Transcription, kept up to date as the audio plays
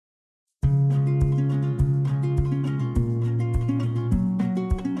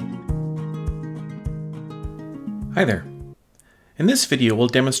Hi there. In this video, we'll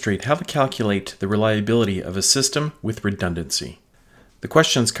demonstrate how to calculate the reliability of a system with redundancy. The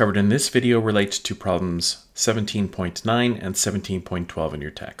questions covered in this video relate to problems 17.9 and 17.12 in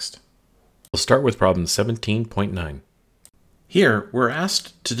your text. We'll start with problem 17.9. Here, we're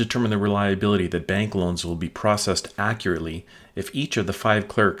asked to determine the reliability that bank loans will be processed accurately if each of the 5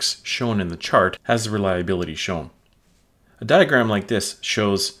 clerks shown in the chart has the reliability shown. A diagram like this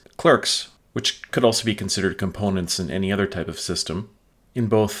shows clerks, which could also be considered components in any other type of system, in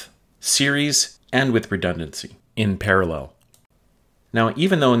both series and with redundancy, in parallel. Now,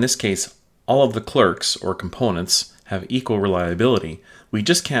 even though in this case all of the clerks or components have equal reliability, we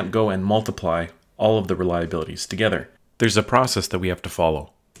just can't go and multiply all of the reliabilities together. There's a process that we have to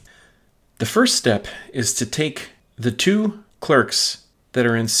follow. The first step is to take the 2 clerks that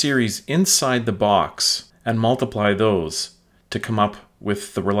are in series inside the box and multiply those to come up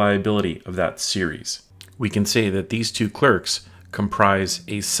with the reliability of that series. We can say that these 2 clerks comprise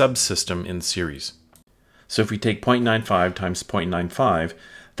a subsystem in series. So if we take 0.95 times 0.95,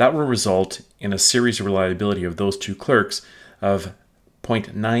 that will result in a series reliability of those 2 clerks of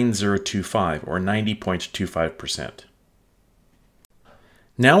 0.9025 or 90.25%.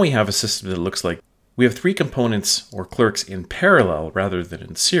 Now we have a system that looks like we have 3 components or clerks in parallel rather than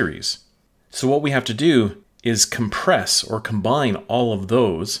in series. So what we have to do is compress or combine all of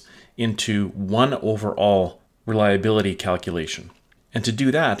those into one overall reliability calculation. And to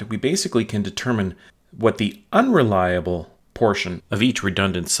do that, we basically can determine what the unreliable portion of each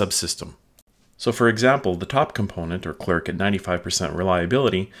redundant subsystem. So for example, the top component or clerk at 95%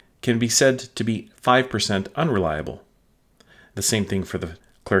 reliability can be said to be 5% unreliable. The same thing for the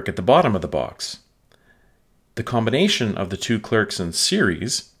clerk at the bottom of the box. The combination of the 2 clerks in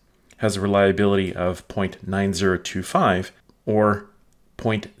series has a reliability of 0.9025 or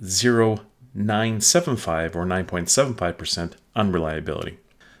 0.0975 or 9.75% unreliability.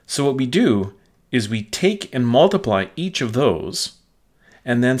 So what we do is we take and multiply each of those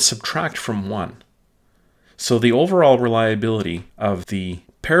and then subtract from 1. So the overall reliability of the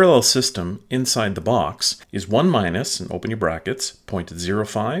parallel system inside the box is 1 minus, and open your brackets,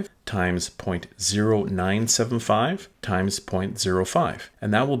 0.05 times 0.0975 times 0.05.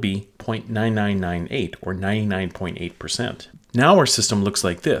 And that will be 0.9998 or 99.8%. Now our system looks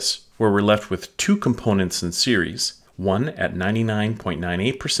like this, where we're left with 2 components in series, one at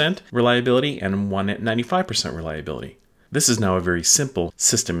 99.98% reliability and one at 95% reliability. This is now a very simple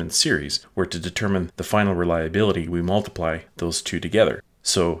system in series, where to determine the final reliability, we multiply those 2 together.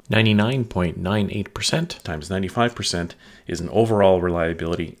 So 99.98% times 95% is an overall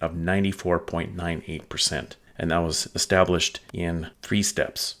reliability of 94.98%. And that was established in 3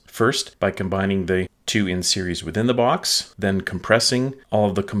 steps. First, by combining the 2 in series within the box, then compressing all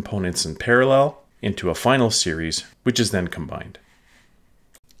of the components in parallel into a final series, which is then combined.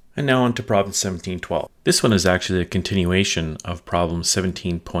 And now on to problem 17.12. This one is actually a continuation of problem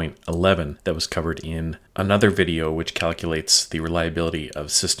 17.11 that was covered in another video which calculates the reliability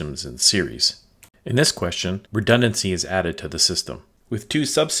of systems in series. In this question, redundancy is added to the system, with 2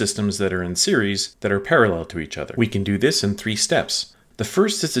 subsystems that are in series that are parallel to each other. We can do this in 3 steps. The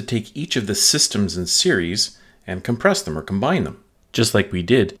first is to take each of the systems in series and compress them or combine them, just like we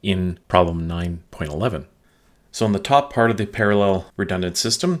did in problem 9.11. So on the top part of the parallel redundant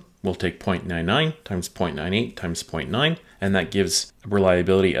system, we'll take 0.99 times 0.98 times 0.9, and that gives a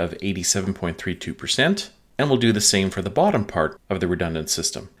reliability of 87.32%. And we'll do the same for the bottom part of the redundant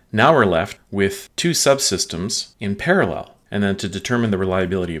system. Now we're left with 2 subsystems in parallel. And then to determine the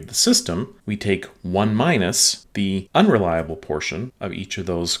reliability of the system, we take 1 minus the unreliable portion of each of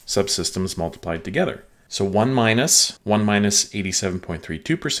those subsystems multiplied together. So 1 minus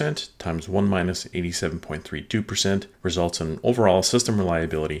 87.32% times 1 minus 87.32% results in an overall system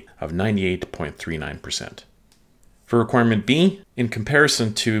reliability of 98.39%. For requirement B, in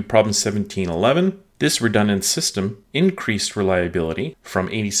comparison to problem 17.11, this redundant system increased reliability from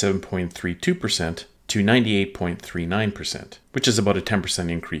 87.32% to 98.39%, which is about a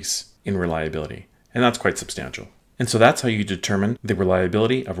 10% increase in reliability. And that's quite substantial. And so that's how you determine the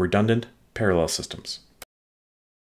reliability of redundant parallel systems.